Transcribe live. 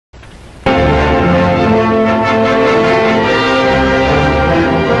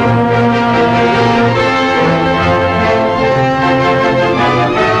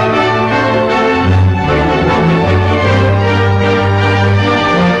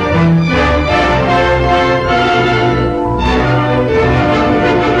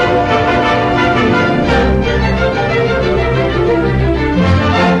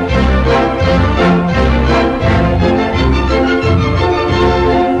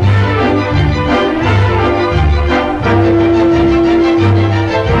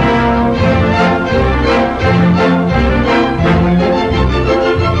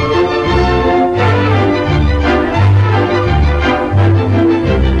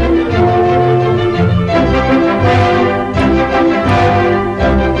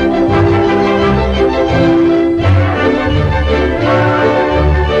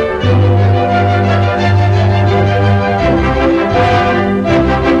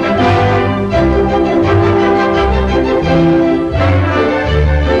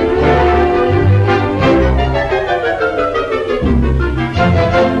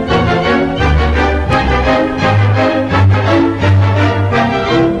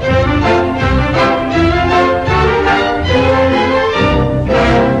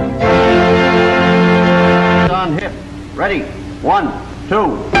2.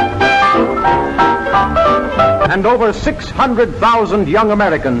 And over 600,000 young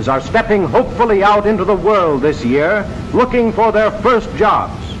Americans are stepping hopefully out into the world this year, looking for their first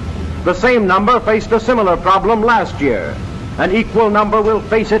jobs. The same number faced a similar problem last year. An equal number will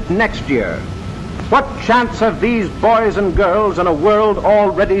face it next year. What chance have these boys and girls in a world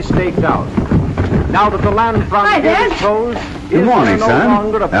already staked out? Now that the land frontier is closed, good morning,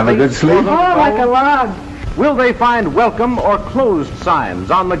 son. Have a good sleep? Oh, like a log. Will they find welcome or closed signs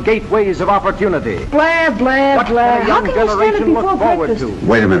on the gateways of opportunity? Blah, blah, What blah. can a How young can we stand it generation before look forward breakfast? to?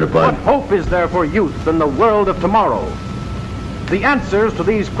 Wait a minute, What bud. hope is there for youth in the world of tomorrow? The answers to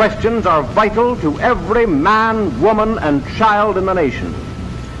these questions are vital to every man, woman, and child in the nation.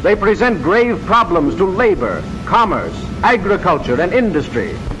 They present grave problems to labor, commerce, agriculture, and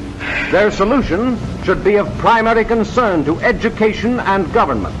industry. Their solution should be of primary concern to education and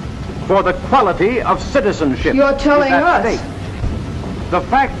government, for the quality of citizenship. You're telling is at us. stake. The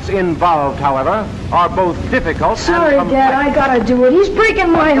facts involved, however, are both difficult Sorry, and complex. Dad, I gotta do it. He's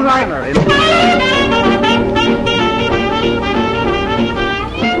breaking my The heart. manner in-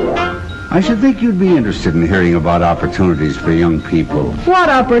 I should think you'd be interested in hearing about opportunities for young people. What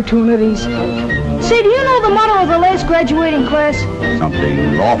opportunities? Say, do you know the motto of the last graduating class?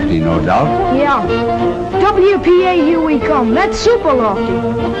 Something lofty, no doubt. Yeah. WPAU we come. That's super lofty.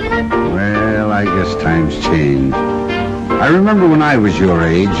 Well, I guess times change. I remember when I was your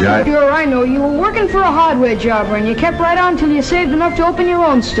age, Sure, I know. You were working for a hardware jobber, and you kept right on till you saved enough to open your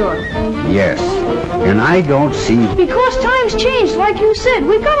own store. Yes. And I don't see... Because times changed, like you said.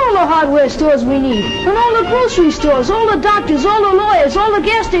 We got all the hardware stores we need. And all the grocery stores, all the doctors, all the lawyers, all the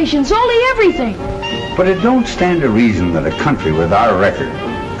gas stations, all the everything. But it don't stand to reason that a country with our record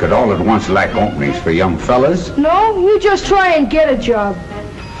could all at once lack openings for young fellas. No, you just try and get a job.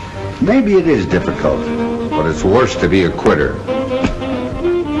 Maybe it is difficult, but it's worse to be a quitter.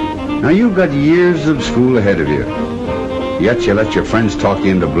 Now, you've got years of school ahead of you. Yet you let your friends talk you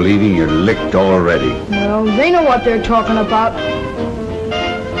into believing you're licked already. Well, they know what they're talking about.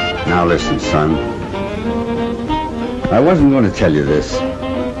 Now listen, son. I wasn't going to tell you this,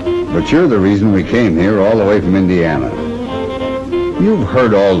 but you're the reason we came here all the way from Indiana. You've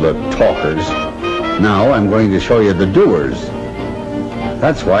heard all the talkers. Now I'm going to show you the doers.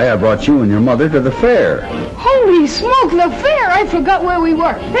 That's why I brought you and your mother to the fair. Holy smoke, the fair! I forgot where we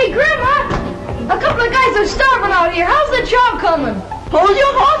were. Hey, Grandma! A couple of guys are starving out here. How's the job coming? Hold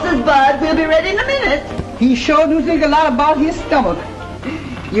your horses, Bud. We'll be ready in a minute. He sure do think a lot about his stomach.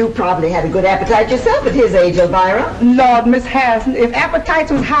 You probably had a good appetite yourself at his age, Elvira. Lord, Miss Harrison, if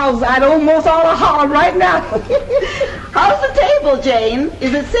appetites was houses, I'd almost ought to holler right now. How's the table, Jane?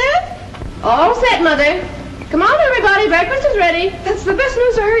 Is it set? All set, Mother. Come on, everybody. Breakfast is ready. That's the best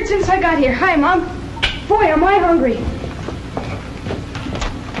news I heard since I got here. Hi, Mom. Boy, am I hungry.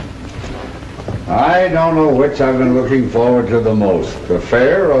 I don't know which I've been looking forward to the most, the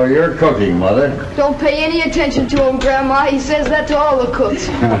fair or your cooking, Mother. Don't pay any attention to him, Grandma. He says that to all the cooks.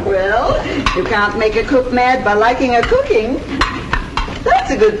 Well, you can't make a cook mad by liking her cooking.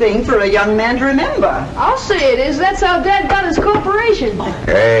 That's a good thing for a young man to remember. I'll say it is. That's how Dad got his corporation.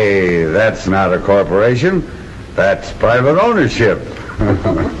 Hey, that's not a corporation. That's private ownership.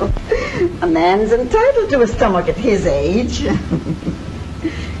 A man's entitled to a stomach at his age.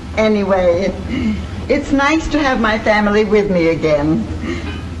 Anyway, it's nice to have my family with me again.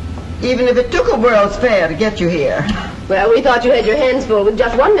 Even if it took a World's Fair to get you here. Well, we thought you had your hands full with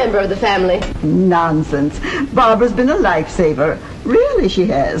just one member of the family. Nonsense. Barbara's been a lifesaver. Really, she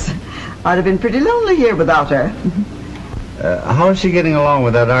has. I'd have been pretty lonely here without her. How is she getting along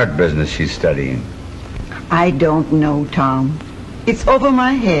with that art business she's studying? I don't know, Tom. It's over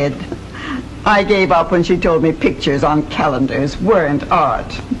my head. I gave up when she told me pictures on calendars weren't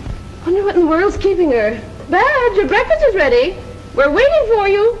art. Wonder what in the world's keeping her. Badge, your breakfast is ready. We're waiting for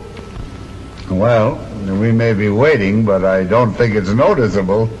you. Well, we may be waiting, but I don't think it's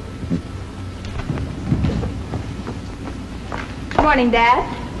noticeable. Morning,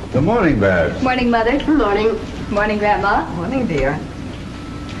 Dad. Good morning, Babs. Morning, Mother. Good morning. Morning, Grandma. Morning, dear.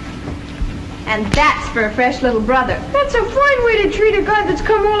 And that's for a fresh little brother. That's a fine way to treat a guy that's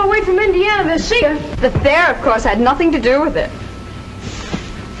come all the way from Indiana to see you. The fair, of course, had nothing to do with it.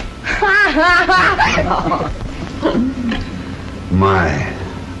 My,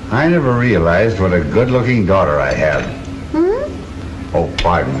 I never realized what a good-looking daughter I had. Oh,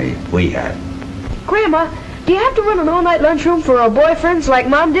 pardon me, we had. Grandma, do you have to run an all-night lunchroom for our boyfriends like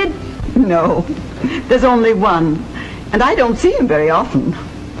Mom did? No, there's only one, and I don't see him very often.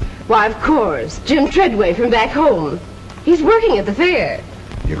 Why, of course. Jim Treadway from back home. He's working at the fair.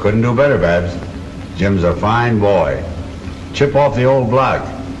 You couldn't do better, Babs. Jim's a fine boy. Chip off the old block.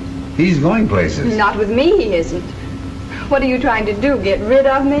 He's going places. Not with me, he isn't. What are you trying to do, get rid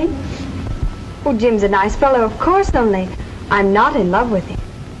of me? Oh, Jim's a nice fellow, of course, only I'm not in love with him.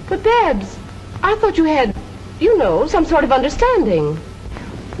 But, Babs, I thought you had, you know, some sort of understanding.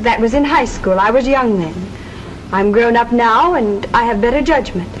 That was in high school. I was young then. I'm grown up now, and I have better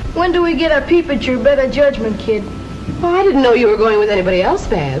judgment. When do we get a peep at your better judgment, kid? Oh, I didn't know you were going with anybody else,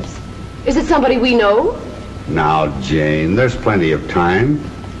 Babs. Is it somebody we know? Now, Jane, there's plenty of time.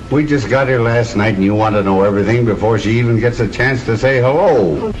 We just got here last night and you want to know everything before she even gets a chance to say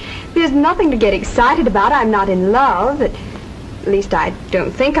hello. There's nothing to get excited about. I'm not in love. At least I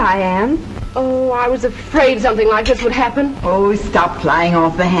don't think I am. Oh, I was afraid something like this would happen. Oh, stop flying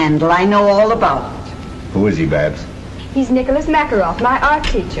off the handle. I know all about it. Who is he, Babs? He's Nicholas Makaroff, my art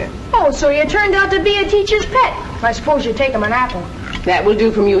teacher. Oh, so you turned out to be a teacher's pet. I suppose you take him an apple. That will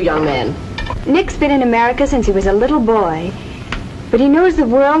do from you, young man. Nick's been in America since he was a little boy. But he knows the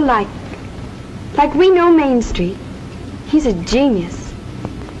world like we know Main Street. He's a genius.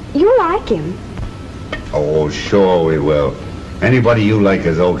 You like him. Oh, sure we will. Anybody you like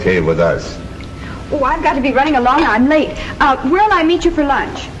is okay with us. Oh, I've got to be running along. I'm late. Where'll I meet you for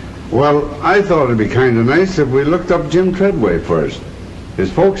lunch? Well, I thought it'd be kind of nice if we looked up Jim Treadway first. His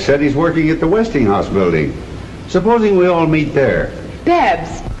folks said he's working at the Westinghouse building. Supposing we all meet there.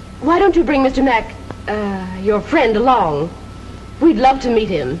 Babs, why don't you bring Mr. your friend along? We'd love to meet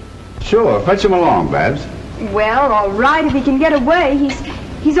him. Sure, fetch him along, Babs. Well, all right, if he can get away.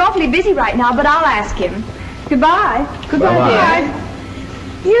 He's awfully busy right now, but I'll ask him. Goodbye. Goodbye, Bye-bye.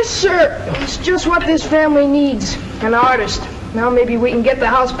 dear. Yes, sir. It's just what this family needs. An artist. Now maybe we can get the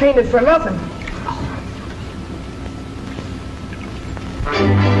house painted for nothing.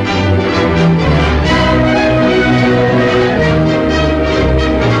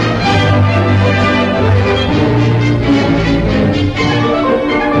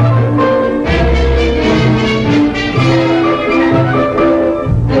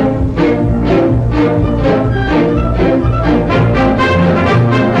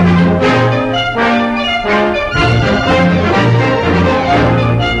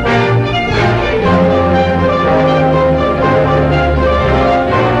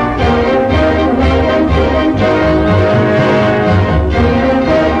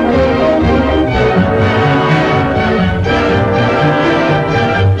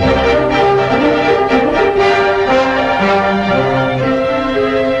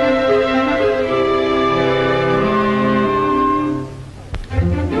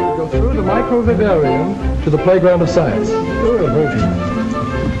 To the playground of science. Hiya,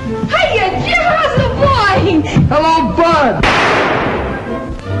 Jim, how's the boy? Hello, Bud!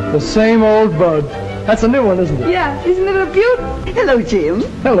 The same old Bud. That's a new one, isn't it? Yeah, isn't it a beaut? Hello, Jim.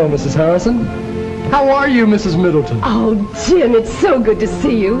 Hello, Mrs. Harrison. How are you, Mrs. Middleton? Oh, Jim, it's so good to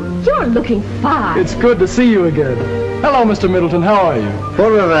see you. You're looking fine. It's good to see you again. Hello, Mr. Middleton. How are you?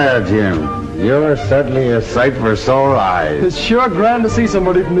 Put her there, Jim. You're certainly a sight for sore eyes. It's sure grand to see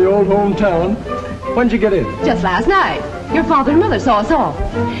somebody from the old hometown. When'd you get in? Just last night. Your father and mother saw us off.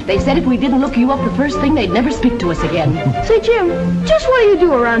 They said if we didn't look you up the first thing, they'd never speak to us again. Say, Jim, just what do you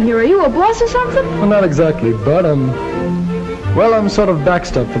do around here? Are you a boss or something? Well, not exactly, Bud. I'm sort of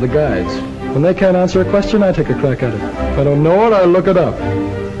backstop for the guys. When they can't answer a question, I take a crack at it. If I don't know it, I look it up,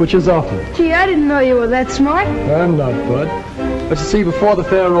 which is often. Gee, I didn't know you were that smart. I'm not, Bud. But you see, before the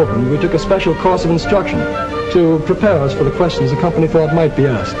fair opened, we took a special course of instruction to prepare us for the questions the company thought might be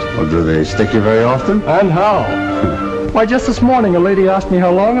asked. Well, do they stick you very often? And how? Why, just this morning, a lady asked me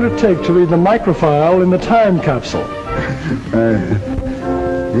how long it would take to read the microfile in the time capsule.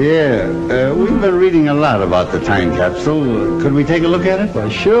 We've been reading a lot about the time capsule. Could we take a look at it? Why,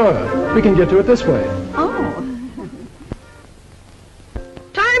 sure. We can get to it this way. Oh.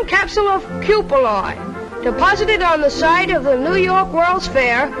 Time capsule of cupelloi, deposited on the site of the New York World's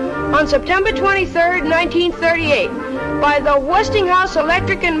Fair on September 23rd, 1938, by the Westinghouse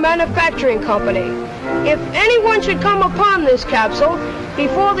Electric and Manufacturing Company. If anyone should come upon this capsule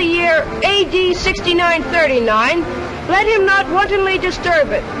before the year AD 6939, let him not wantonly disturb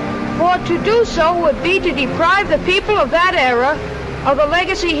it, for to do so would be to deprive the people of that era of the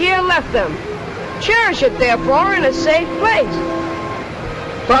legacy here left them. Cherish it, therefore, in a safe place.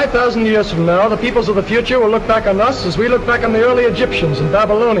 5,000 years from now, the peoples of the future will look back on us as we look back on the early Egyptians and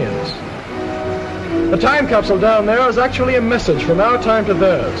Babylonians. The time capsule down there is actually a message from our time to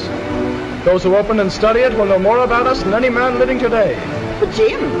theirs. Those who open and study it will know more about us than any man living today. But,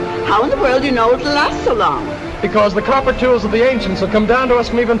 Jim, how in the world do you know it'll last so long? Because the copper tools of the ancients have come down to us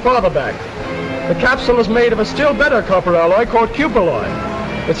from even farther back. The capsule is made of a still better copper alloy called cupelloi.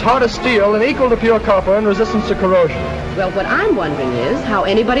 It's hard as steel and equal to pure copper in resistance to corrosion. Well, what I'm wondering is how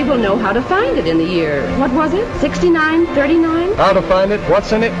anybody will know how to find it in the year, what was it, 69, 39? How to find it,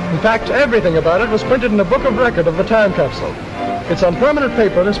 what's in it. In fact, everything about it was printed in the book of record of the time capsule. It's on permanent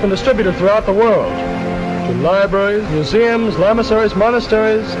paper and it's been distributed throughout the world. To libraries, museums, laboratories,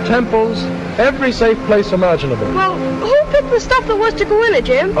 monasteries, temples, every safe place imaginable. Well, who picked the stuff that was to go in it,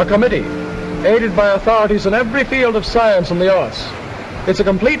 Jim? A committee, aided by authorities in every field of science and the arts. It's a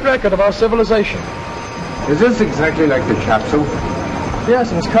complete record of our civilization. Is this exactly like the capsule?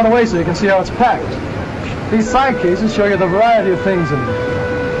 Yes, and it's cut away so you can see how it's packed. These side cases show you the variety of things in them.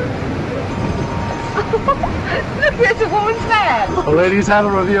 Look, there's a woman's fan. The ladies have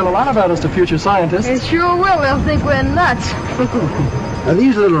to reveal a lot about us to future scientists. It sure will. They'll think we're nuts. Are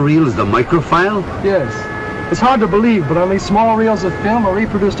these little reels the microfile? Yes. It's hard to believe, but on these small reels of film are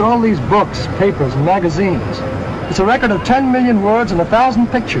reproduced all these books, papers, and magazines. It's a record of 10 million words and 1,000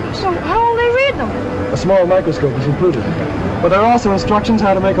 pictures. So how will they read them? A small microscope is included. But there are also instructions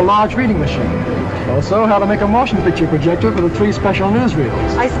how to make a large reading machine. Also, how to make a motion picture projector for the 3 special newsreels.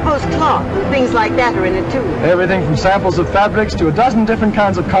 I suppose cloth and things like that are in it, too. Everything from samples of fabrics to a dozen different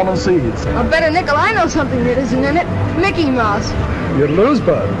kinds of common seeds. I'll bet a nickel I know something that isn't in it. Mickey Mouse. You'd lose,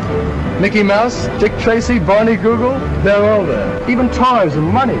 Bud. Mickey Mouse, Dick Tracy, Barney Google, they're all there. Even toys and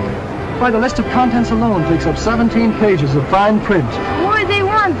money. Why, the list of contents alone takes up 17 pages of fine print. Boy, they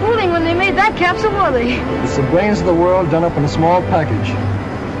weren't fooling when they made that capsule, were they? It's the brains of the world done up in a small package.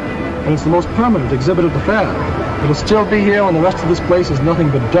 And it's the most permanent exhibit at the fair. It'll still be here when the rest of this place is nothing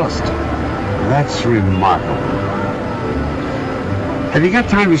but dust. That's remarkable. Have you got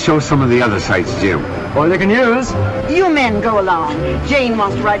time to show some of the other sites, Jim? All you can use. You men go along. Jane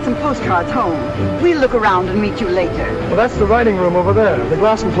wants to write some postcards home. We'll look around and meet you later. Well, that's the writing room over there, the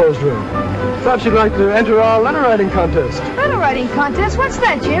glass enclosed room. Perhaps you'd like to enter our letter writing contest. Letter writing contest? What's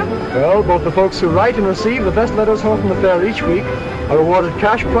that, Jim? Well, both the folks who write and receive the best letters home from the fair each week are awarded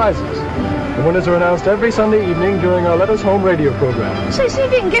cash prizes. The winners are announced every Sunday evening during our Letters Home radio program. Say, see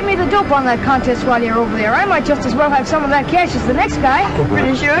if you can get me the dope on that contest while you're over there. I might just as well have some of that cash as the next guy.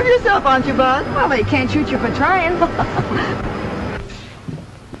 Pretty sure of yourself, aren't you, Bud? Well, they can't shoot you for trying.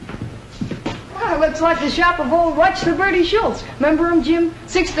 Well, looks like the shop of old Watch the Bertie Schultz. Remember him, Jim?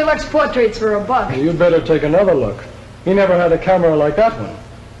 6 deluxe portraits for $1. Well, you'd better take another look. He never had a camera like that one.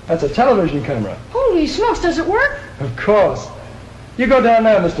 That's a television camera. Holy smokes, does it work? Of course. You go down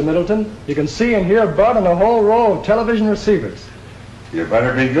there, Mr. Middleton. You can see and hear Bud on a whole row of television receivers. You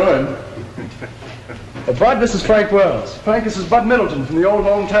better be good. Bud, this is Frank Wells. Frank, this is Bud Middleton from the old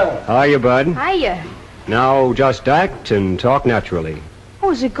hometown. Hiya, Bud. Hiya. Now, just act and talk naturally.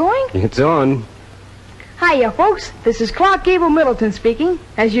 Oh, is it going? It's on. Hiya, folks. This is Clark Gable Middleton speaking.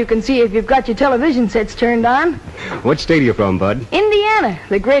 As you can see if you've got your television sets turned on. What state are you from, Bud? Indiana,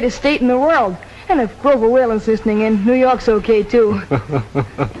 the greatest state in the world. And if Grover Whalen's listening in, New York's okay, too.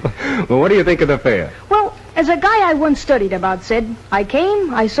 Well, what do you think of the fair? Well, as a guy I once studied about said, I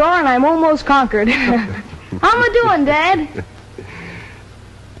came, I saw, and I'm almost conquered. How am I doing, Dad?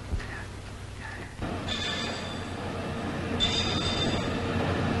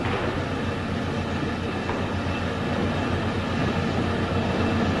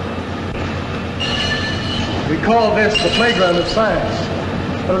 We call this the playground of science.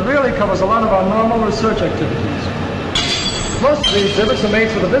 But it really covers a lot of our normal research activities. Most of the exhibits the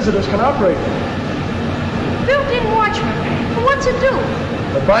maids for the visitors can operate them. Built-in watchman. What's it do?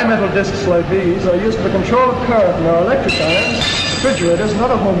 The bimetal discs like these are used for the control of current in our electric irons, refrigerators, and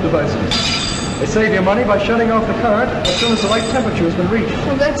other home devices. They save you money by shutting off the current as soon as the right temperature has been reached.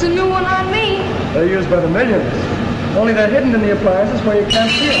 Well, that's a new one on me. They're used by the millions. Only they're hidden in the appliances where you can't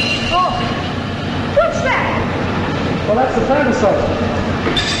see them. Oh, what's that? Well, that's the fantasizer.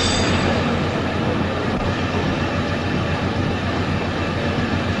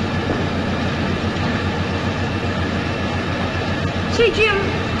 Say, Jim,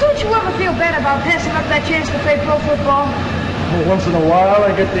 don't you ever feel bad about passing up that chance to play pro football? Well, once in a while,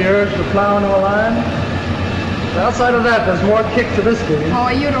 I get the urge to plow into a line. Outside of that, there's more kick to this game. Oh,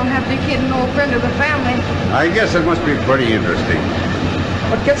 you don't have to kid an old friend of the family. I guess it must be pretty interesting.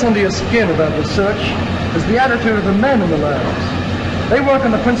 What gets under your skin about research is the attitude of the men in the labs. They work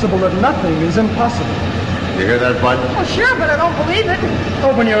on the principle that nothing is impossible. You hear that, Bud? Oh, sure, but I don't believe it.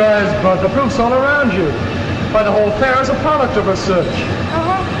 Open your eyes, Bud. The proof's all around you. Why, the whole fair is a product of research.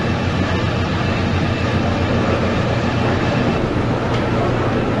 Uh-huh.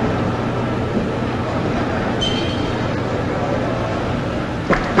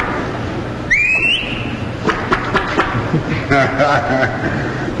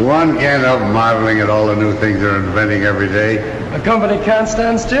 One can't help marveling at all the new things they're inventing every day. A company can't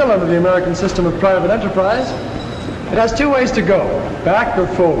stand still under the American system of private enterprise. It has two ways to go, back or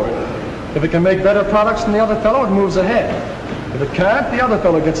forward. If it can make better products than the other fellow, it moves ahead. If it can't, the other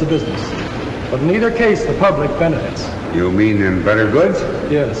fellow gets the business. But in either case, the public benefits. You mean in better goods?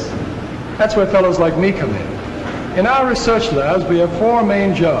 Yes. That's where fellows like me come in. In our research labs, we have four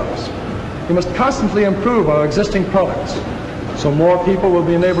main jobs. We must constantly improve our existing products, so more people will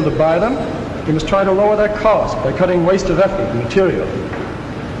be enabled to buy them. We must try to lower their cost by cutting waste of effort and material.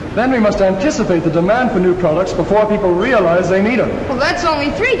 Then we must anticipate the demand for new products before people realize they need them. Well, that's only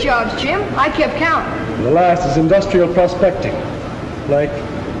 3 jobs, Jim. I kept count. And the last is industrial prospecting. Like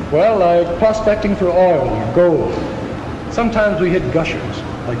prospecting for oil or gold. Sometimes we hit gushers,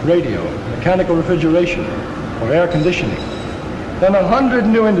 like radio, mechanical refrigeration, or air conditioning. Then 100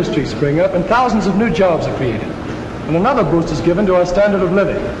 new industries spring up and thousands of new jobs are created. And another boost is given to our standard of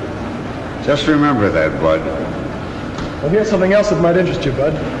living. Just remember that, Bud. Well, here's something else that might interest you,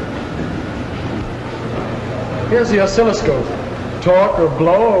 Bud. Here's the oscilloscope. Talk or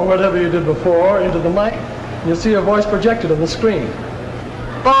blow or whatever you did before into the mic, and you'll see your voice projected on the screen.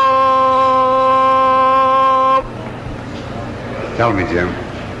 Tell me, Jim,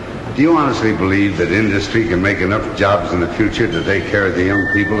 do you honestly believe that industry can make enough jobs in the future to take care of the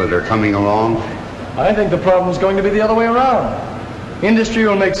young people that are coming along? I think the problem is going to be the other way around. Industry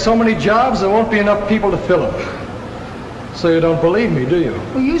will make so many jobs there won't be enough people to fill them. So you don't believe me, do you?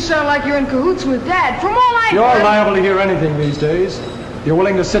 Well, you sound like you're in cahoots with Dad. From all I You're heard... liable to hear anything these days. You're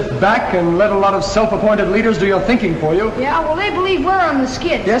willing to sit back and let a lot of self-appointed leaders do your thinking for you. Yeah, well, they believe we're on the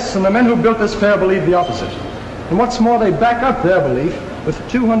skid. Yes, and the men who built this fair believe the opposite. And what's more, they back up their belief with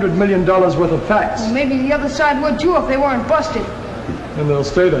 $200 million worth of facts. Well, maybe the other side would, too, if they weren't busted. And they'll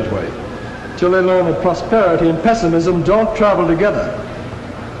stay that way, till they learn that prosperity and pessimism don't travel together.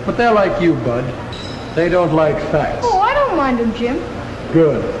 But they're like you, Bud. They don't like facts. Oh, I don't mind them, Jim.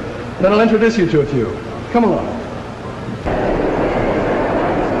 Good. Then I'll introduce you to a few. Come along.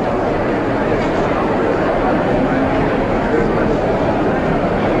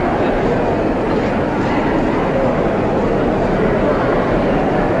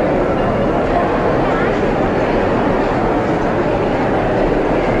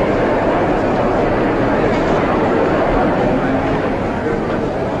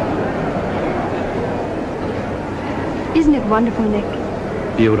 Isn't it wonderful,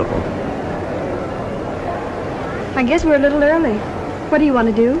 Nick? Beautiful. I guess we're a little early. What do you want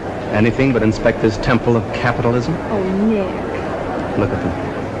to do? Anything but inspect this temple of capitalism? Oh, Nick. Look at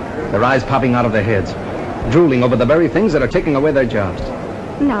them. Their eyes popping out of their heads, drooling over the very things that are taking away their jobs.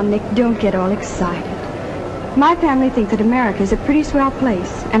 Now, Nick, don't get all excited. My family think that America is a pretty swell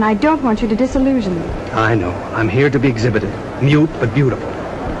place, and I don't want you to disillusion them. I know. I'm here to be exhibited. Mute but beautiful.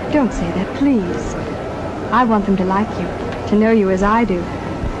 Don't say that, please. I want them to like you, to know you as I do.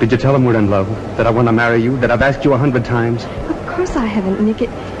 Did you tell them we're in love? That I want to marry you? That I've asked you 100 times? Of course I haven't, Nick.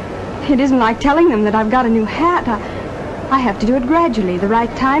 It isn't like telling them that I've got a new hat. I have to do it gradually, the right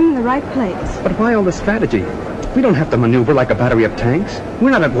time and the right place. But why all this strategy? We don't have to maneuver like a battery of tanks.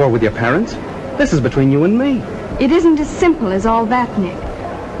 We're not at war with your parents. This is between you and me. It isn't as simple as all that, Nick.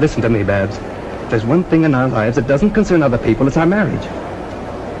 Listen to me, Babs. If there's one thing in our lives that doesn't concern other people, it's our marriage.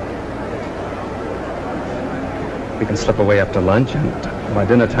 We can slip away after lunch, and by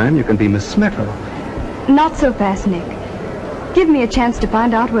dinner time, you can be Miss Makaroff. Not so fast, Nick. Give me a chance to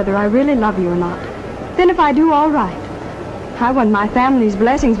find out whether I really love you or not. Then if I do, all right. I want my family's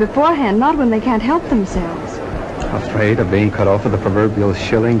blessings beforehand, not when they can't help themselves. Afraid of being cut off with the proverbial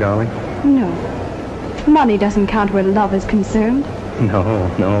shilling, darling? No. Money doesn't count where love is concerned.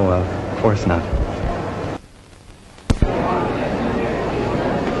 No, of course not.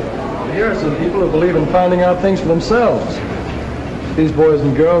 Here are some people who believe in finding out things for themselves. These boys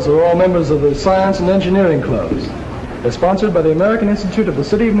and girls are all members of the Science and Engineering Clubs. They're sponsored by the American Institute of the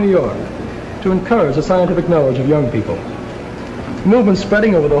City of New York to encourage the scientific knowledge of young people. The movement's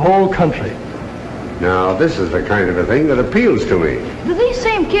spreading over the whole country. Now, this is the kind of a thing that appeals to me. Do these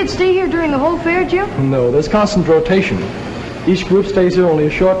same kids stay here during the whole fair, Jim? No, there's constant rotation. Each group stays here only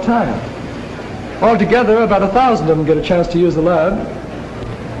a short time. Altogether, about 1,000 of them get a chance to use the lab.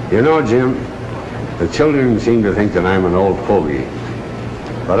 You know, Jim, the children seem to think that I'm an old fogey.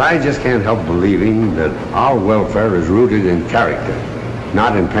 But I just can't help believing that our welfare is rooted in character,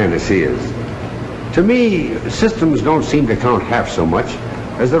 not in panaceas. To me, systems don't seem to count half so much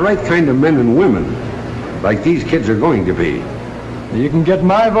as the right kind of men and women, like these kids are going to be. You can get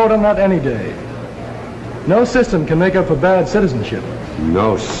my vote on that any day. No system can make up for bad citizenship.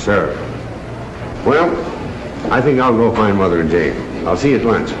 No, sir. Well, I think I'll go find Mother and Jane. I'll see you at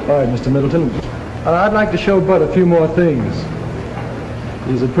lunch. All right, Mr. Middleton. I'd like to show Bud a few more things.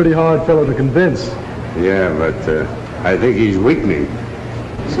 He's a pretty hard fellow to convince. Yeah, but I think he's weakening.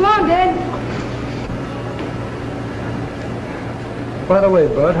 So long, Dad. By the way,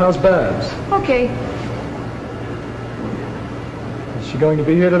 Bud, how's Babs? Okay. Is she going to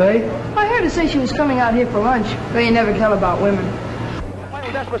be here today? I heard her say she was coming out here for lunch, but you never tell about women.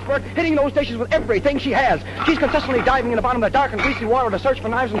 Desperate spurt, hitting those dishes with everything she has. She's consistently diving in the bottom of the dark and greasy water to search for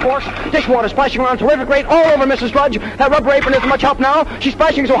knives and forks. Dishwater splashing around terrific rate all over Mrs. Drudge. That rubber apron isn't much help now. She's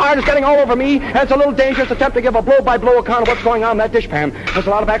splashing so hard it's getting all over me, and it's a little dangerous attempt to give a blow-by-blow account of what's going on in that dishpan. There's a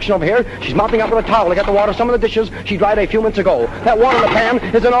lot of action over here. She's mopping up with a towel to get the water some of the dishes she dried a few minutes ago. That water in the pan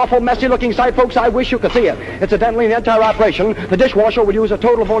is an awful messy-looking sight, folks. I wish you could see it. Incidentally, in the entire operation, the dishwasher would use a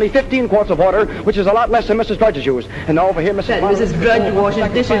total of only 15 quarts of water, which is a lot less than Mrs. Drudge's used. And now over here, Mrs. Drudge washes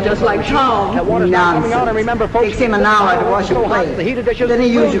dishes just like Tom. That water's not coming out, and remember, folks, Takes him an hour to wash a plate. The heated dishes, Then he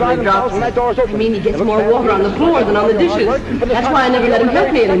usually drops when that door's open. I mean, he gets more water on the floor than on the dishes. That's why I never let him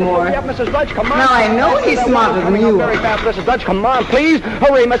help me anymore. Mrs. Drudge, come on. Now, I know he's smarter than you Very are. fast, Mrs. Drudge, come on, please.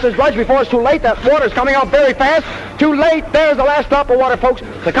 Hurry, Mrs. Drudge, before it's too late. That water's coming out very fast. Too late. There's the last drop of water, folks.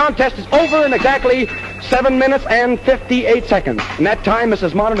 The contest is over in exactly 7 minutes and 58 seconds. In that time,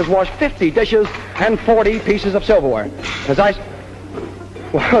 Mrs. Modern has washed 50 dishes and 40 pieces of silverware.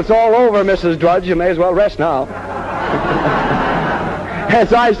 Well, it's all over, Mrs. Drudge. You may as well rest now.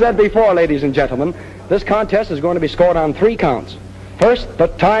 As I said before, ladies and gentlemen, this contest is going to be scored on 3 counts. First, the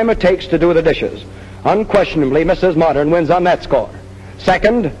time it takes to do the dishes. Unquestionably, Mrs. Modern wins on that score.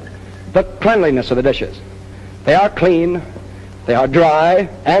 Second, the cleanliness of the dishes. They are clean, they are dry,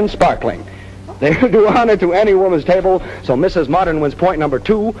 and sparkling. They do honor to any woman's table, so Mrs. Modern wins point number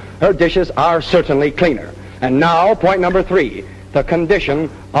 2. Her dishes are certainly cleaner. And now, point number 3. The condition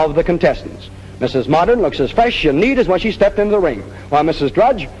of the contestants. Mrs. Modern looks as fresh and neat as when she stepped into the ring, while Mrs.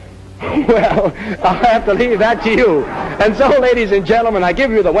 Drudge, well, I'll have to leave that to you. And so, ladies and gentlemen, I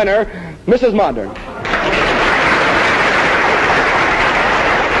give you the winner, Mrs. Modern.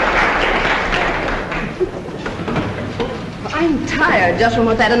 I'm tired just from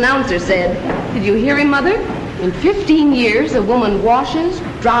what that announcer said. Did you hear him, Mother? In 15 years, a woman washes,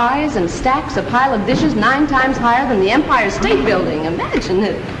 dries, and stacks a pile of dishes 9 times higher than the Empire State Building. Imagine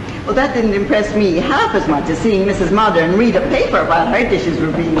it. Well, that didn't impress me half as much as seeing Mrs. Modern read a paper while her dishes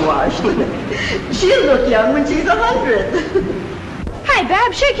were being washed. She'll look young when she's 100. Hi,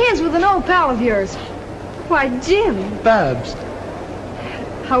 Babs. Shake hands with an old pal of yours. Why, Jim, Babs,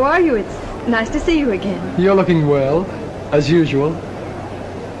 how are you? It's nice to see you again. you're looking well, as usual.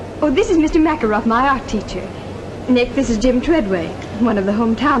 Oh, this is Mr. Makaroff, my art teacher. Nick, this is Jim Treadway, one of the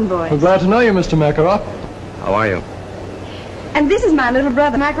hometown boys. We're glad to know you, Mr. Makaroff. How are you? And this is my little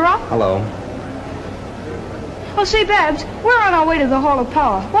brother, Makaroff. Hello. Oh, say, Babs, we're on our way to the Hall of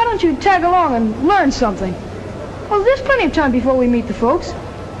Power. Why don't you tag along and learn something? Well, there's plenty of time before we meet the folks.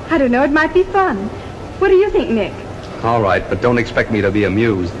 I don't know, it might be fun. What do you think, Nick? All right, but don't expect me to be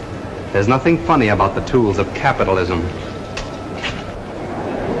amused. There's nothing funny about the tools of capitalism.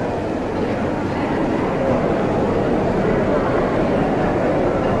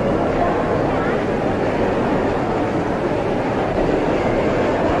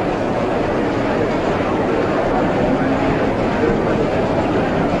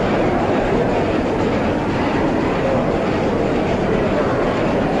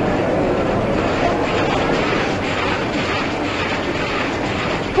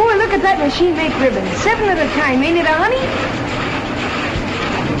 Machine make ribbon. 7 at a time, ain't it, honey?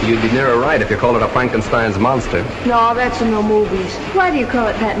 You'd be nearer right if you called it a Frankenstein's monster. No, that's in the movies. Why do you call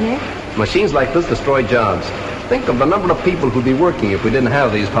it that, Nick? Machines like this destroy jobs. Think of the number of people who'd be working if we didn't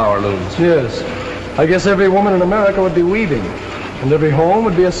have these power looms. Yes. I guess every woman in America would be weaving. And every home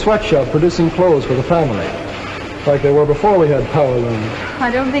would be a sweatshop producing clothes for the family. Like they were before we had power looms.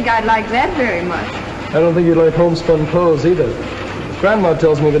 I don't think I'd like that very much. I don't think you'd like homespun clothes either. Grandma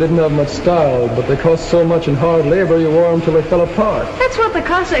tells me they didn't have much style, but they cost so much in hard labor you wore them till they fell apart. That's what the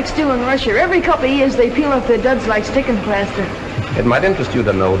Cossacks do in Russia. Every couple of years they peel off their duds like sticking plaster. It might interest you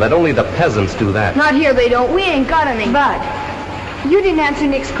to know that only the peasants do that. Not here they don't. We ain't got any. But you didn't answer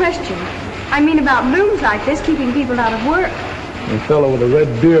Nick's question. I mean about looms like this keeping people out of work. A fellow with a red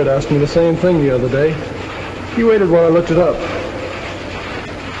beard asked me the same thing the other day. He waited while I looked it up.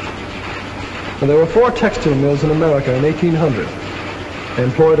 And there were 4 textile mills in America in 1800. They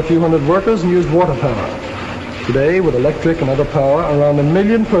employed a few hundred workers and used water power. Today, with electric and other power, around 1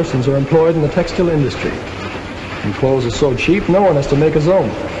 million persons are employed in the textile industry. And clothes are so cheap, no one has to make his own.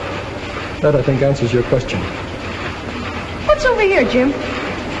 That, I think, answers your question. What's over here, Jim?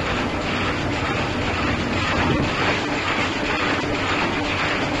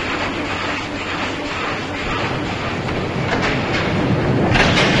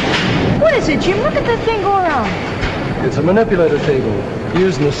 What is it, Jim? Look at that thing go around. It's a manipulator table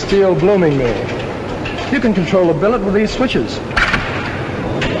used in a steel blooming mill. You can control a billet with these switches.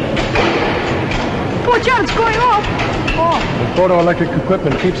 Watch out, it's going off. The photoelectric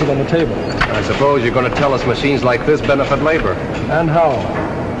equipment keeps it on the table. I suppose you're going to tell us machines like this benefit labor. And how?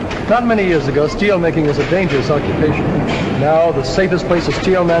 Not many years ago, steel making was a dangerous occupation. Now, the safest place a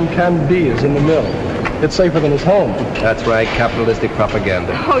steel man can be is in the mill. It's safer than his home. That's right, capitalistic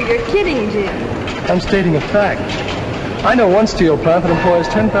propaganda. Oh, you're kidding, Jim. I'm stating a fact. I know one steel plant that employs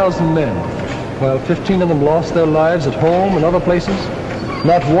 10,000 men. While 15 of them lost their lives at home and other places,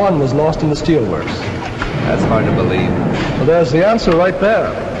 not one was lost in the steelworks. That's hard to believe. Well, there's the answer right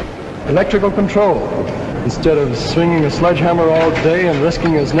there. Electrical control. Instead of swinging a sledgehammer all day and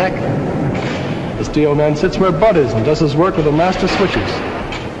risking his neck, the steel man sits where Bud is and does his work with the master switches.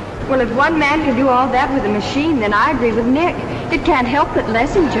 Well, if one man can do all that with a machine, then I agree with Nick. It can't help but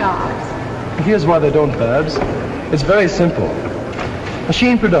lessen jobs. Here's why they don't, Babs. It's very simple.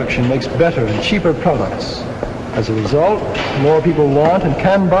 Machine production makes better and cheaper products. As a result, more people want and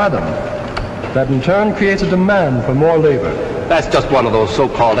can buy them. That in turn creates a demand for more labor. That's just one of those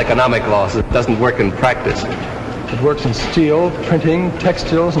so-called economic laws that doesn't work in practice. It works in steel, printing,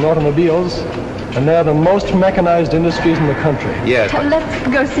 textiles, and automobiles, and they're the most mechanized industries in the country. Yes, but... Let's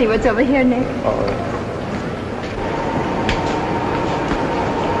go see what's over here, Nick. All right.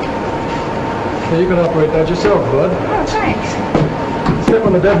 Here, you can operate that yourself, Bud. Oh, thanks. Step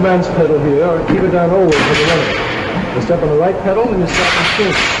on the dead man's pedal here, or keep it down always with the runner. You step on the right pedal, and you start the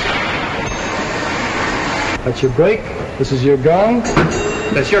machine. That's your brake. This is your gong.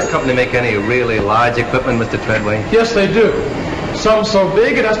 Does your company make any really large equipment, Mr. Treadway? Yes, they do. Some so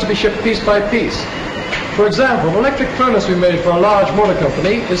big it has to be shipped piece by piece. For example, an electric furnace we made for a large motor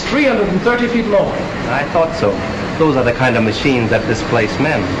company is 330 feet long. I thought so. Those are the kind of machines that displace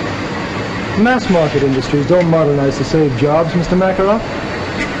men. Mass market industries don't modernize to save jobs, Mr. Makaroff.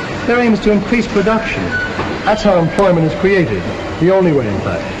 Their aim is to increase production. That's how employment is created. The only way, in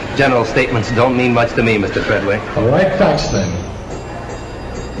fact. General statements don't mean much to me, Mr. Treadway. All right, facts then.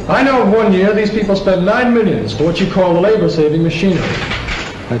 I know in 1 year these people spent $9 million for what you call labor-saving machinery.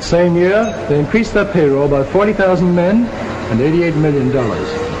 That same year, they increased their payroll by 40,000 men and $88 million.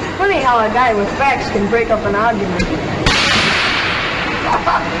 Funny how a guy with facts can break up an argument.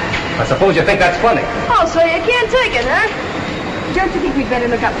 I suppose you think that's funny. Oh, so you can't take it, huh? Don't you think we'd better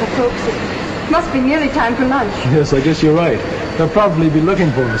look up the folks? It must be nearly time for lunch. Yes, I guess you're right. They'll probably be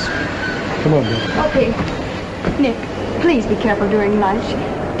looking for us. Come on, Bill. Okay. Nick, please be careful during lunch.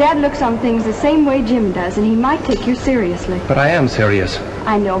 Dad looks on things the same way Jim does, and he might take you seriously. But I am serious.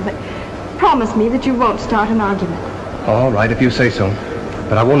 I know, but promise me that you won't start an argument. All right, if you say so.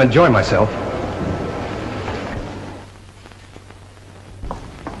 But I won't enjoy myself.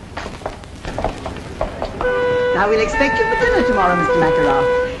 Now, we'll expect you for dinner tomorrow, Mr.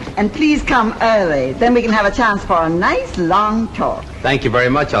 Makaroff. And please come early. Then we can have a chance for a nice, long talk. Thank you very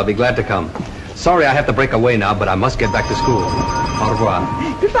much. I'll be glad to come. Sorry I have to break away now, but I must get back to school. Au revoir.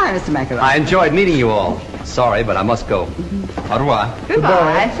 Goodbye, Mr. Makaroff. I enjoyed meeting you all. Sorry, but I must go. Au revoir.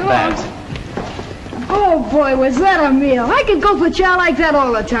 Goodbye. Thanks. Oh, boy, was that a meal. I could go for chow like that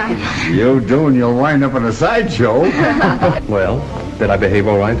all the time. You do, and you'll wind up in a sideshow. Well, did I behave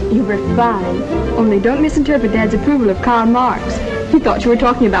all right? You were fine. Only don't misinterpret Dad's approval of Karl Marx. He thought you were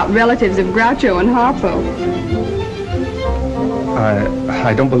talking about relatives of Groucho and Harpo.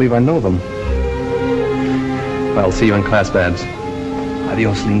 I don't believe I know them. I'll see you in class, Babs.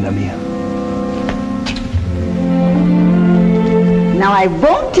 Adios, linda mia. Now, I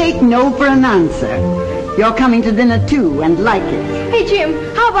won't take no for an answer. You're coming to dinner, too, and like it. Hey, Jim,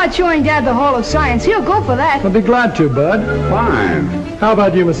 how about showing Dad the Hall of Science? He'll go for that. I'll be glad to, Bud. Fine. How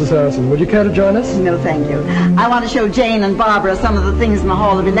about you, Mrs. Harrison? Would you care to join us? No, thank you. I want to show Jane and Barbara some of the things in the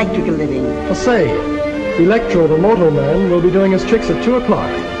Hall of Electrical Living. Well, say, Elektro, the motor man, will be doing his tricks at 2 o'clock.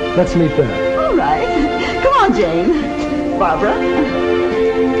 Let's meet there. All right. Come on, Jane. Barbara.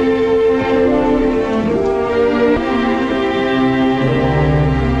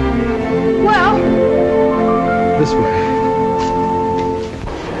 Well, This way.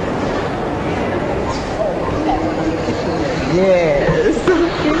 Yes.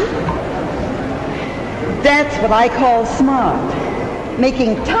 That's what I call smart.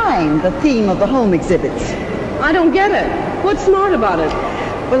 Making time the theme of the home exhibits. I don't get it. What's smart about it?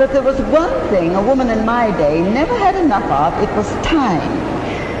 Well, if there was one thing a woman in my day never had enough of, it was time.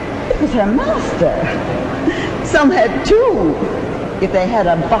 It was her master. Some had two, if they had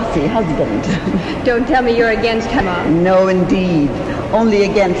a bossy husband. Don't tell me you're against her, Mom. No, indeed. Only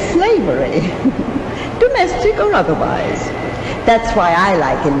against slavery. Domestic or otherwise. That's why I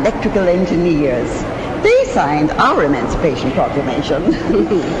like electrical engineers. They signed our Emancipation Proclamation.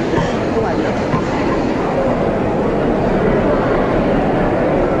 Oh, I love it.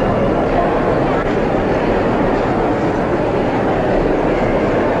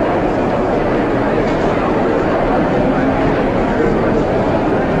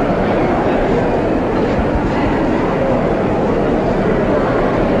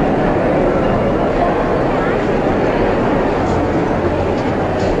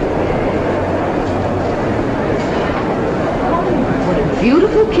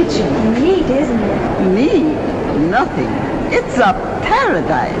 Beautiful kitchen. Neat, isn't it? Neat? Nothing. It's a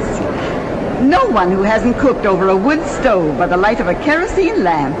paradise. No one who hasn't cooked over a wood stove by the light of a kerosene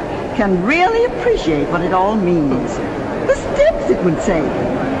lamp can really appreciate what it all means. The steps it would save.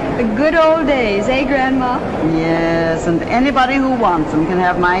 The good old days, eh, Grandma? Yes, and anybody who wants them can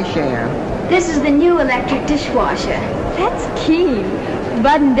have my share. This is the new electric dishwasher. That's keen.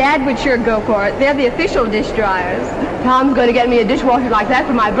 Bud and Dad would sure go for it. They're the official dish dryers. Tom's going to get me a dishwasher like that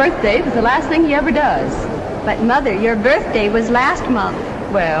for my birthday. It's the last thing he ever does. But, Mother, your birthday was last month.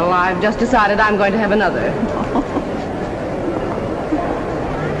 Well, I've just decided I'm going to have another.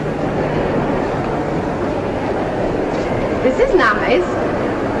 This is nice.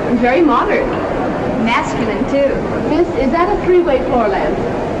 And very modern. Masculine, too. Miss, is that a three-way floor lamp?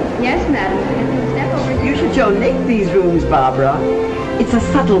 Yes, madam. Step over here. You should show Nick these rooms, Barbara. It's a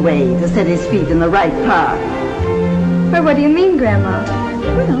subtle way to set his feet in the right part. Well, what do you mean, Grandma?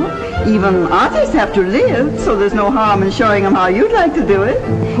 Well, even artists have to live, so there's no harm in showing them how you'd like to do it.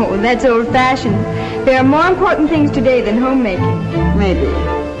 Oh, that's old-fashioned. There are more important things today than homemaking. Maybe,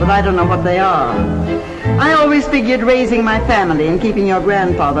 but I don't know what they are. I always figured raising my family and keeping your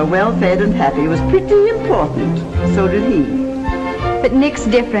grandfather well-fed and happy was pretty important. So did he. But Nick's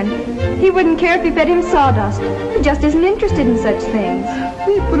different. He wouldn't care if he fed him sawdust. He just isn't interested in such things.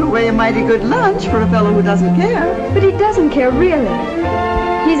 He put away a mighty good lunch for a fellow who doesn't care. But he doesn't care, really.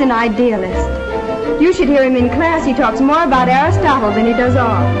 He's an idealist. You should hear him in class. He talks more about Aristotle than he does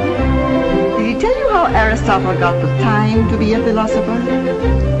art. Did he tell you how Aristotle got the time to be a philosopher?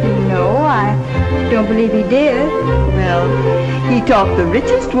 No, I don't believe he did. Well, he talked the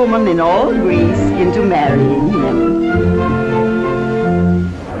richest woman in all Greece into marrying him.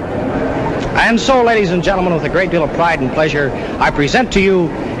 And so, ladies and gentlemen, with a great deal of pride and pleasure, I present to you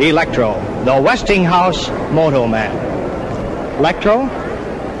Elektro, the Westinghouse Moto Man. Elektro,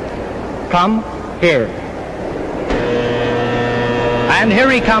 come here. And here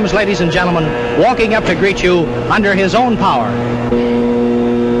he comes, ladies and gentlemen, walking up to greet you under his own power.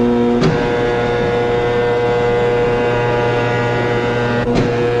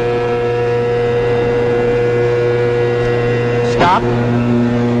 Stop.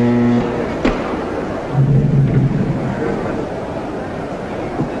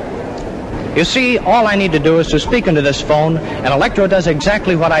 You see, all I need to do is to speak into this phone, and Elektro does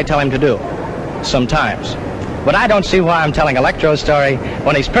exactly what I tell him to do. Sometimes. But I don't see why I'm telling Elektro's story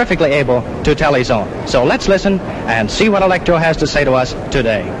when he's perfectly able to tell his own. So let's listen and see what Elektro has to say to us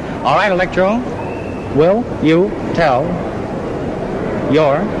today. All right, Elektro, will you tell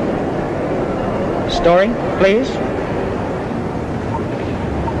your story, please?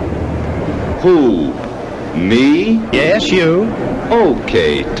 Who? Me? Yes, you.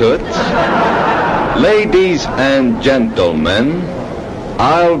 Okay, Toots. Ladies and gentlemen,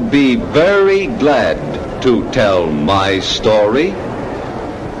 I'll be very glad to tell my story.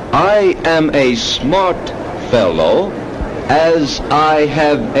 I am a smart fellow, as I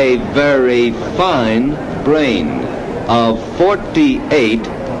have a very fine brain of 48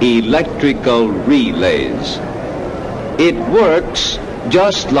 electrical relays. It works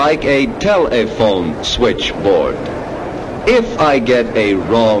just like a telephone switchboard. If I get a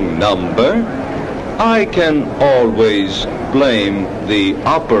wrong number, I can always blame the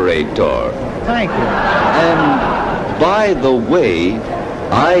operator. Thank you. And by the way,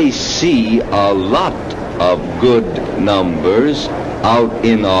 I see a lot of good numbers out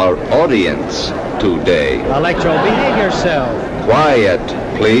in our audience today. Elektro, behave yourself.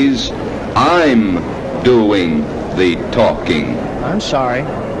 Quiet, please. I'm doing the talking. I'm sorry.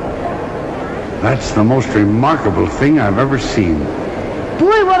 That's the most remarkable thing I've ever seen.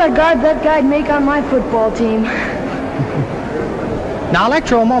 Boy, what a guard that guy'd make on my football team. Now,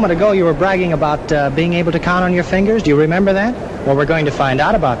 Elektro, a moment ago you were bragging about being able to count on your fingers. Do you remember that? Well, we're going to find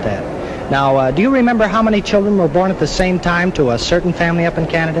out about that. Now, do you remember how many children were born at the same time to a certain family up in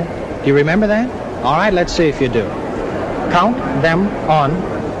Canada? Do you remember that? All right, let's see if you do. Count them on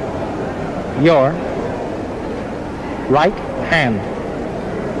your right hand.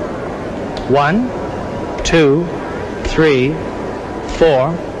 1, 2, 3,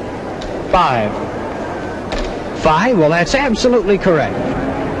 4, 5. 5? Well, that's absolutely correct.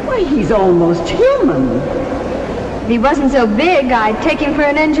 Why, he's almost human. If he wasn't so big, I'd take him for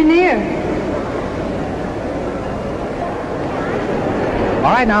an engineer.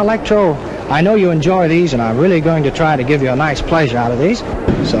 All right, now, Elektro, I know you enjoy these, and I'm really going to try to give you a nice pleasure out of these.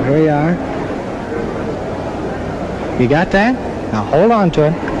 So here you are. You got that? Now hold on to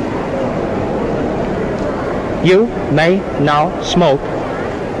it. You may now smoke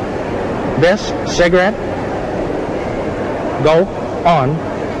this cigarette. Go on.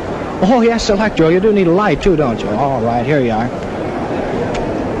 Oh, yes, Elektro, you do need a light, too, don't you? All right, here you are.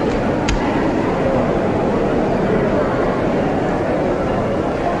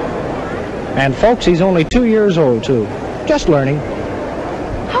 And, folks, he's only 2 years old, too. Just learning.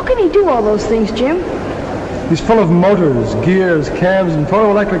 How can he do all those things, Jim? He's full of motors, gears, cams, and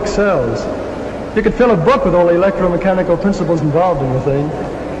photoelectric cells. You could fill a book with all the electromechanical principles involved in the thing.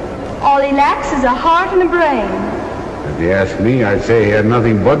 All he lacks is a heart and a brain. If you ask me, I'd say he had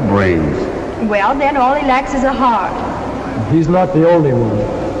nothing but brains. Well, then all he lacks is a heart. He's not the only one.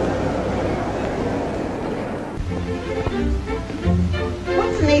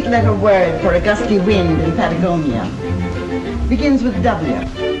 What's an 8-letter word for a gusty wind in Patagonia? Begins with W.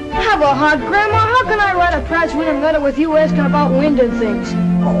 Have a heart, Grandma. How can I write a prize-winning letter with you asking about wind and things?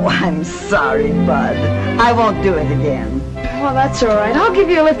 Oh, I'm sorry, Bud. I won't do it again. Well, that's all right. I'll give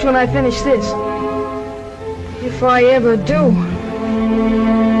you a lift when I finish this. If I ever do.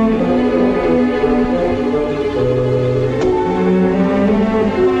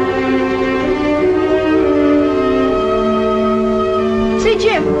 Say,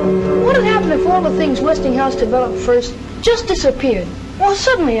 Jim, what would happen if all the things Westinghouse developed first just disappeared? Well,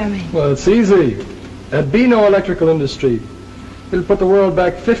 suddenly, I mean. Well, it's easy. There'd be no electrical industry. It'll put the world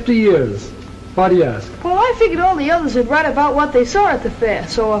back 50 years. Why do you ask? Well, I figured all the others would write about what they saw at the fair.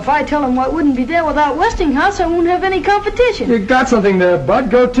 So if I tell them what wouldn't be there without Westinghouse, I won't have any competition. You got something there, Bud.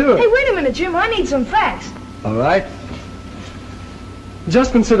 Go to it. Hey, wait a minute, Jim. I need some facts. All right.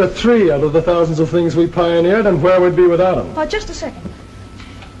 Just consider 3 out of the thousands of things we pioneered and where we'd be without them. Oh, just a second.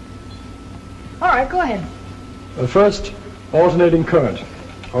 All right, go ahead. First, alternating current,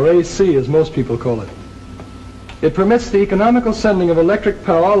 or AC as most people call it. It permits the economical sending of electric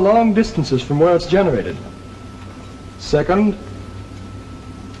power long distances from where it's generated. Second,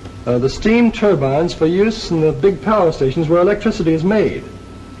 the steam turbines for use in the big power stations where electricity is made.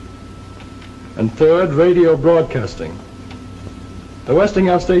 And third, radio broadcasting. The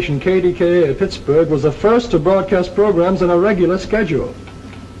Westinghouse station KDKA at Pittsburgh was the first to broadcast programs on a regular schedule.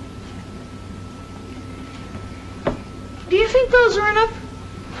 Do you think those are enough?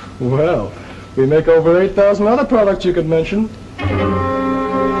 Well, we make over 8,000 other products you could mention.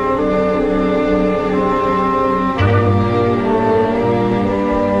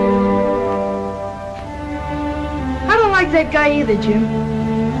 I don't like that guy either, Jim.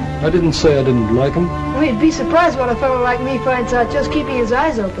 I didn't say I didn't like him. Well, you'd be surprised what a fellow like me finds out just keeping his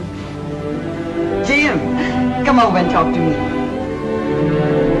eyes open. Jim, come over and talk to me.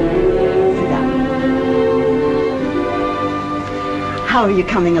 Sit down. How are you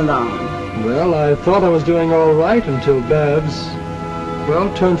coming along? Well, I thought I was doing all right until Babs, well,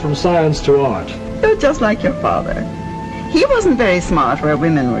 turned from science to art. You're just like your father. He wasn't very smart where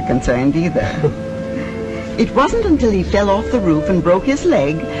women were concerned either. It wasn't until he fell off the roof and broke his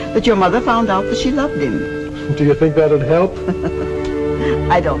leg that your mother found out that she loved him. Do you think that'd help?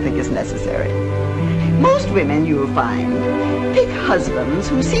 I don't think it's necessary. Most women, you'll find, pick husbands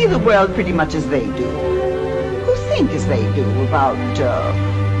who see the world pretty much as they do, who think as they do about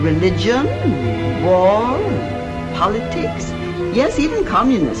religion, war, politics, yes, even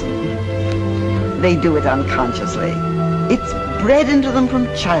communism. They do it unconsciously. It's bred into them from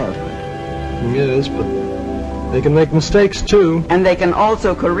childhood. Yes, but they can make mistakes, too. And they can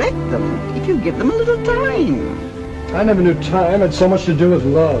also correct them if you give them a little time. I never knew time had so much to do with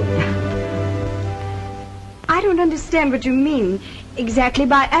love. I don't understand what you mean exactly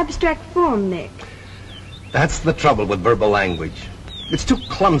by abstract form, Nick. That's the trouble with verbal language. It's too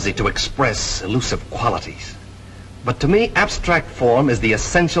clumsy to express elusive qualities. But to me, abstract form is the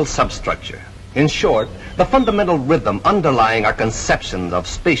essential substructure. In short, the fundamental rhythm underlying our conceptions of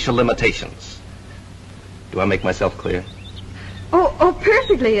spatial limitations. Do I make myself clear? Oh,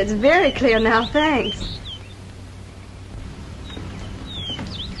 perfectly. It's very clear now, thanks.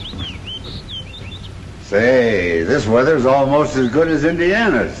 Say, this weather's almost as good as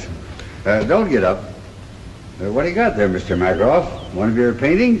Indiana's. Don't get up. What do you got there, Mr. Makaroff? One of your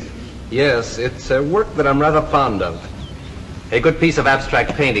paintings? Yes, it's a work that I'm rather fond of. A good piece of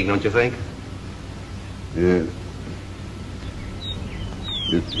abstract painting, don't you think?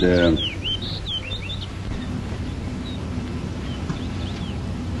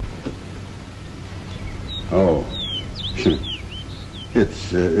 Oh.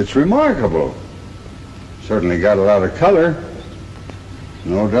 It's remarkable. Certainly got a lot of color.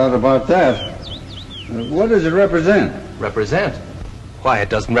 No doubt about that. What does it represent? Represent? Why, it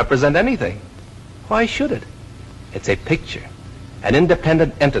doesn't represent anything. Why should it? It's a picture, an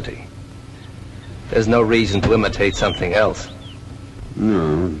independent entity. There's no reason to imitate something else.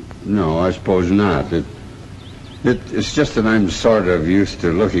 No, I suppose not. It's just that I'm sort of used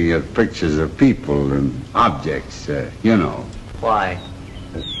to looking at pictures of people and objects, you know. Why?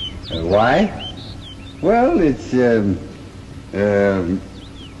 Why? Well, it's,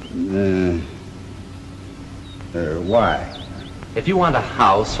 why? If you want a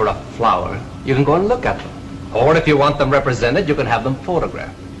house or a flower, you can go and look at them. Or if you want them represented, you can have them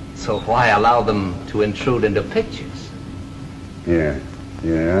photographed. So why allow them to intrude into pictures? Yeah,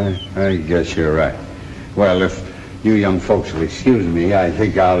 I guess you're right. Well, if you young folks will excuse me, I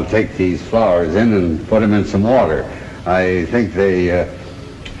think I'll take these flowers in and put them in some water. I think they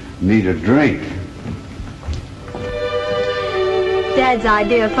need a drink. Dad's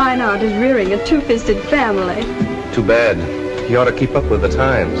idea of fine art is rearing a two-fisted family. Too bad. He ought to keep up with the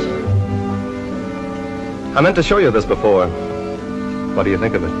times. I meant to show you this before. What do you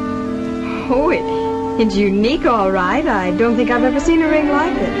think of it? Oh, it's unique, all right. I don't think I've ever seen a ring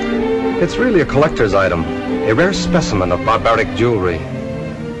like it. It's really a collector's item, a rare specimen of barbaric jewelry.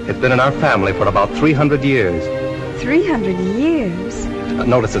 It's been in our family for about 300 years. 300 years?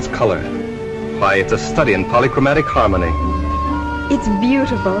 Notice its color. Why, it's a study in polychromatic harmony. It's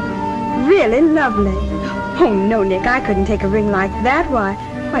beautiful. Really lovely. Oh, no, Nick, I couldn't take a ring like that. Why,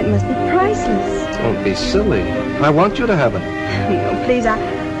 it must be priceless. Don't be silly. I want you to have it. No, please,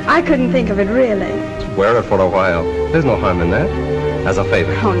 I couldn't think of it, really. Wear it for a while. There's no harm in that. As a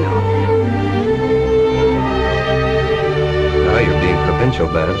favor. Oh, no. Now you're being provincial,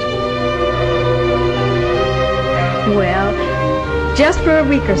 Babs. Well, just for a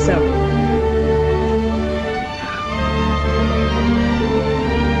week or so.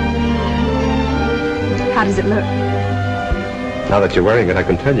 How does it look? Now that you're wearing it, I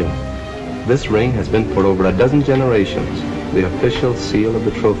can tell you. This ring has been for over a dozen generations. The official seal of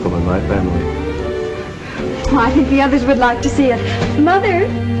betrothal in my family. Oh, I think the others would like to see it. Mother!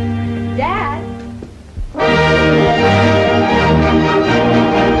 Dad!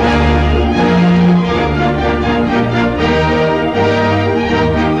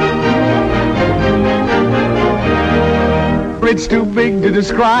 It's too big to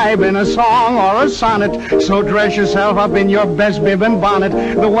describe in a song or a sonnet, so dress yourself up in your best bib and bonnet.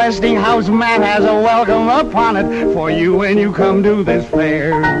 The Westinghouse man has a welcome upon it for you when you come to this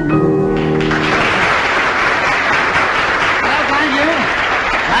fair. Well,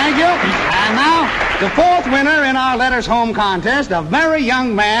 thank you. And now, the fourth winner in our Letters Home contest, a very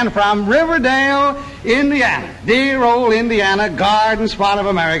young man from Riverdale, Indiana. Dear old Indiana, garden spot of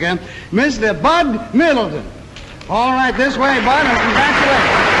America, Mr. Bud Middleton. All right, this way, Bud, and congratulations.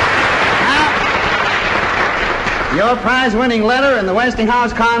 Now, your prize-winning letter in the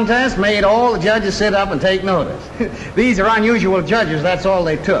Westinghouse contest made all the judges sit up and take notice. These are unusual judges, that's all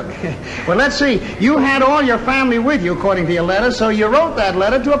they took. Well, let's see. You had all your family with you, according to your letter, so you wrote that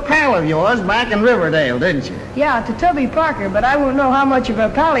letter to a pal of yours back in Riverdale, didn't you? Yeah, to Tubby Parker, but I won't know how much of a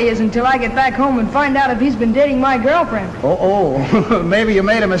pal he is until I get back home and find out if he's been dating my girlfriend. Oh, maybe you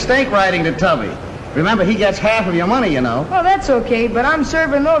made a mistake writing to Tubby. Remember, he gets half of your money, you know. Well, that's okay, but I'm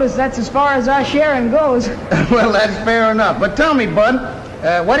serving notice that's as far as our sharing goes. Well, that's fair enough. But tell me, Bud,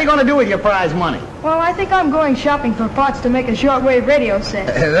 what are you going to do with your prize money? Well, I think I'm going shopping for parts to make a shortwave radio set.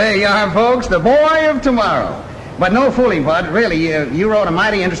 There you are, folks, the boy of tomorrow. But no fooling, Bud. Really, you wrote a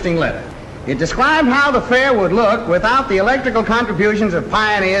mighty interesting letter. It described how the fair would look without the electrical contributions of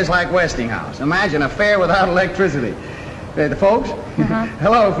pioneers like Westinghouse. Imagine a fair without electricity. The folks?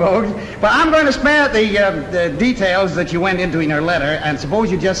 Hello, folks. But I'm going to spare the details that you went into in your letter, and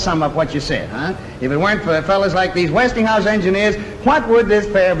suppose you just sum up what you said, huh? If it weren't for fellas like these Westinghouse engineers, what would this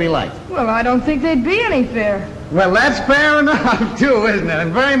fair be like? Well, I don't think there'd be any fair. Well, that's fair enough, too, isn't it?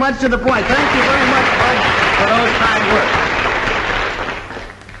 And very much to the point. Thank you very much, Bud, for those kind words.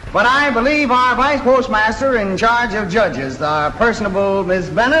 But I believe our vice postmaster in charge of judges, our personable Miss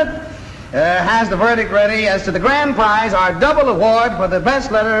Bennett, has the verdict ready as to the grand prize, our double award for the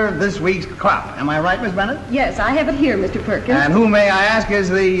best letter of this week's crop. Am I right, Miss Bennett? Yes, I have it here, Mr. Perkins. And who, may I ask, is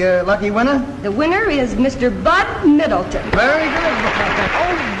the lucky winner? The winner is Mr. Bud Middleton. Very good.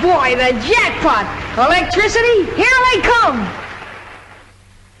 Oh, boy, the jackpot! Electricity, here they come!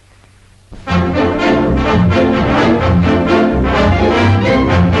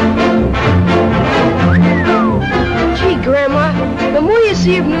 Gee, Grandma, the more you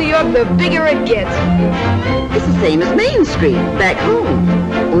see of New York, jug, the bigger it gets. It's the same as Main Street, back home,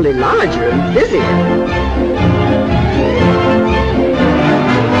 only larger and busier.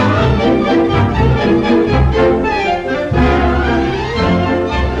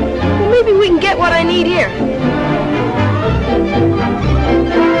 Maybe we can get what I need here.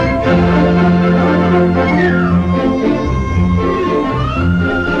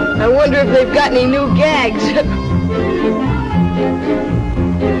 I wonder if they've got any new gags.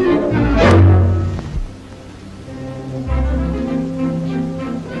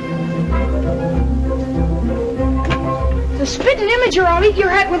 The spit and image, or I'll eat your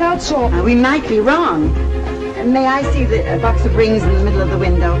hat without salt. We might be wrong. May I see the box of rings in the middle of the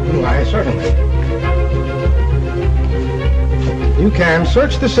window, please? Why, certainly. You can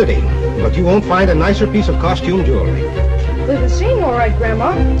search the city, but you won't find a nicer piece of costume jewelry. They're the same, all right,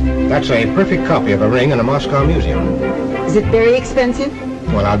 Grandma. That's a perfect copy of a ring in a Moscow museum. Is it very expensive?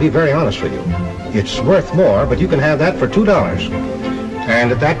 Well, I'll be very honest with you. It's worth more, but you can have that for $2.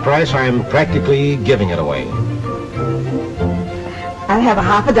 And at that price, I'm practically giving it away. I'll have a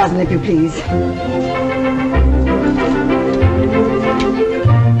half a dozen, if you please.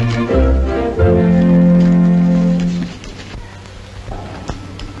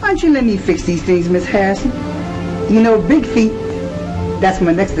 Why don't you let me fix these things, Miss Harrison? You know, Big Feet, that's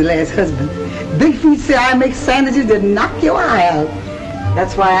my next to last husband. Big Feet say I make sandwiches that knock your eye out.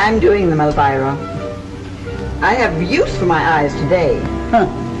 That's why I'm doing them, Elvira. I have use for my eyes today. Huh.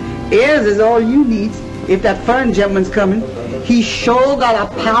 Ears is all you need. If that foreign gentleman's coming, he sure got a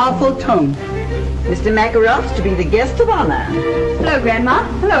powerful tongue. Mr. Makaroff's to be the guest of honor. Hello, Grandma.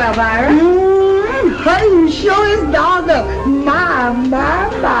 Hello, Elvira. Honey, you sure is dogger. My.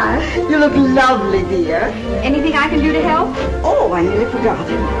 You look lovely, dear. Anything I can do to help? Oh, I nearly forgot.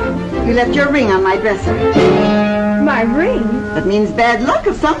 You left your ring on my dresser. My ring? That means bad luck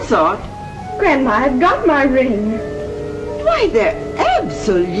of some sort. Grandma, I've got my ring. Why, they're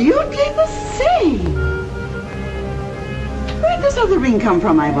absolutely the same. Where'd this other ring come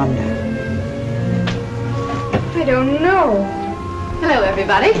from, I wonder? I don't know. Hello,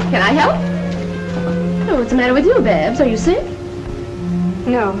 everybody. Can I help? Oh, what's the matter with you, Babs? Are you sick?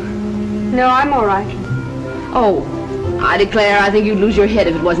 No. No, I'm all right. Oh, I declare I think you'd lose your head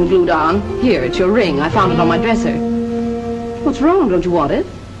if it wasn't glued on. Here, it's your ring. I found it on my dresser. What's wrong? Don't you want it?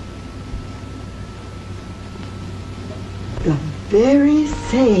 The very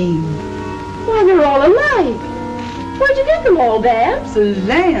same. Why, they're all alike. Where'd you get them all, Babs?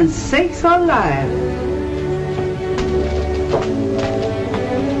 Land sakes alive.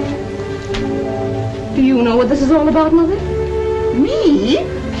 Do you know what this is all about, Mother? Me?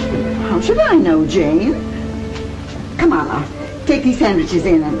 How should I know, Jane? Come on now, take these sandwiches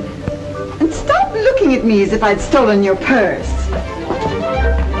in and stop looking at me as if I'd stolen your purse.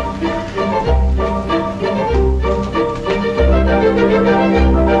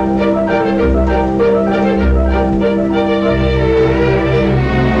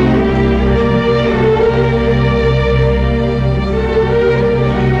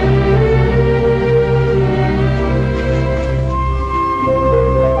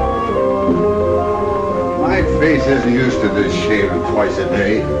 Isn't used to this shaving twice a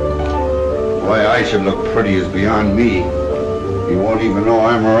day. Why I should look pretty is beyond me. He won't even know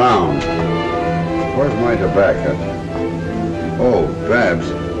I'm around. Where's my tobacco? Oh, Babs,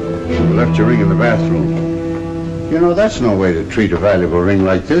 you left your ring in the bathroom. You know, that's no way to treat a valuable ring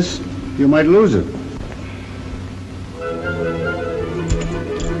like this. You might lose it.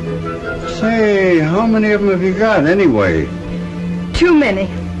 Say, how many of them have you got anyway? Too many.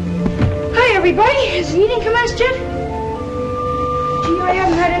 Hi, everybody. Has the eating commenced yet? Gee, I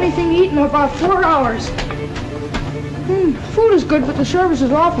haven't had anything to eat in about 4 hours. Food is good, but the service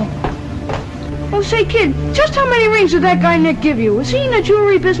is awful. Oh, say, kid, just how many rings did that guy Nick give you? Was he in the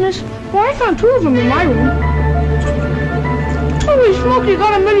jewelry business? Well, I found 2 of them in my room. Holy smoke, you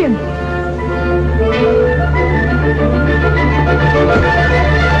got 1 million.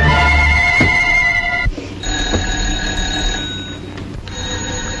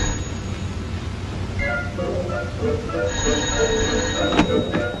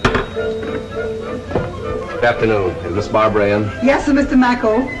 Good afternoon. Is Miss Barbara in? Yes, sir, Mr.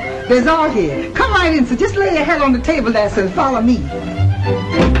 Mako. There's all here. Come right in, sir. Just lay your head on the table there, sir, and follow me.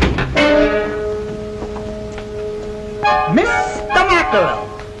 Mr. Mako.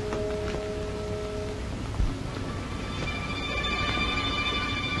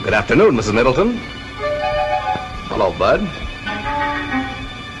 Good afternoon, Mrs. Middleton. Hello, Bud.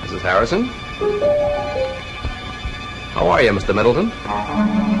 Mrs. Harrison. How are you, Mr. Middleton?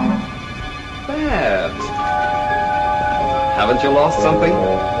 Babs. Haven't you lost something?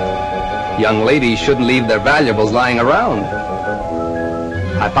 Young ladies shouldn't leave their valuables lying around.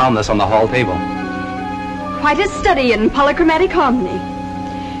 I found this on the hall table. Quite a study in polychromatic harmony.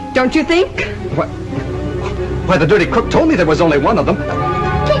 Don't you think? Why, the dirty crook told me there was only one of them.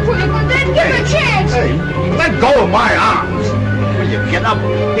 Don't put it on that. Give him a chance. Hey, let go of my arms. Will you get up?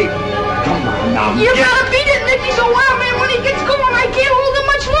 Hey, come on now. You gotta beat it, Nick. He's a wild man. When he gets going, I can't hold him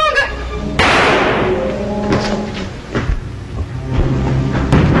much longer.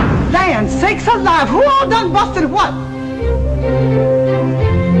 Land sakes alive, who all done busted what?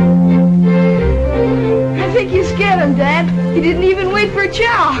 I think you scared him, Dad. He didn't even wait for a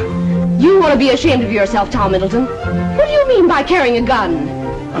chow. You want to be ashamed of yourself, Tom Middleton. What do you mean by carrying a gun?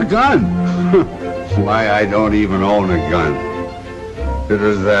 A gun? Why, I don't even own a gun. It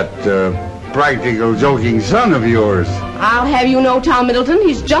is that practical joking son of yours. I'll have you know, Tom Middleton,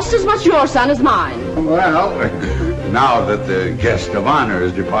 he's just as much your son as mine. Well, now that the guest of honor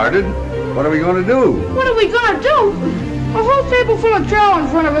has departed, what are we going to do? What are we gonna do? A whole table full of chow in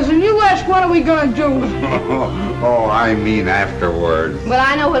front of us, and you ask what are we gonna do? Oh, I mean afterwards. Well,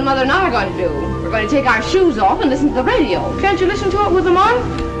 I know what Mother and I are going to do. We're going to take our shoes off and listen to the radio. Can't you listen to it with them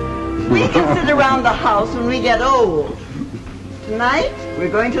on? We can sit around the house when we get old. Tonight, we're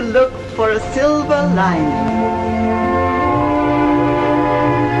going to look for a silver lining.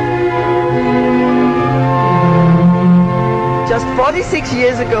 Just 46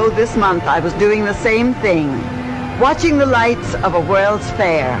 years ago this month, I was doing the same thing, watching the lights of a World's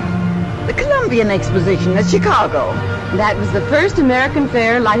Fair. The Columbian Exposition at Chicago. That was the first American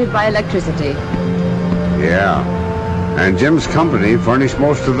fair lighted by electricity. Yeah. And Jim's company furnished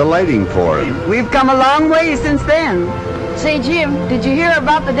most of the lighting for it. We've come a long way since then. Say, Jim, did you hear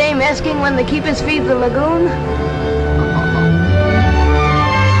about the dame asking when the keepers feed the lagoon?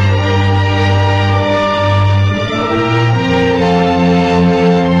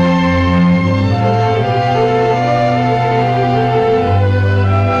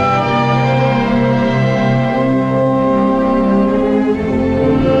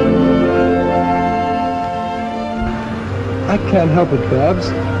 I can't help it, Babs.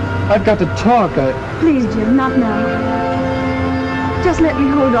 I've got to talk. Please, Jim, not now. Just let me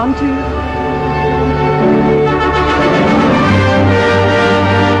hold on to you.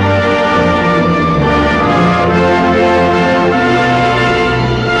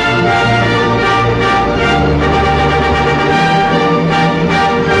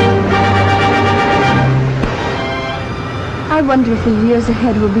 I wonder if the years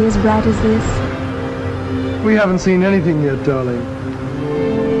ahead will be as bright as this. We haven't seen anything yet, darling.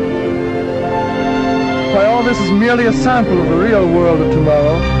 Why, all this is merely a sample of the real world of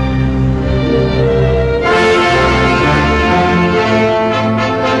tomorrow.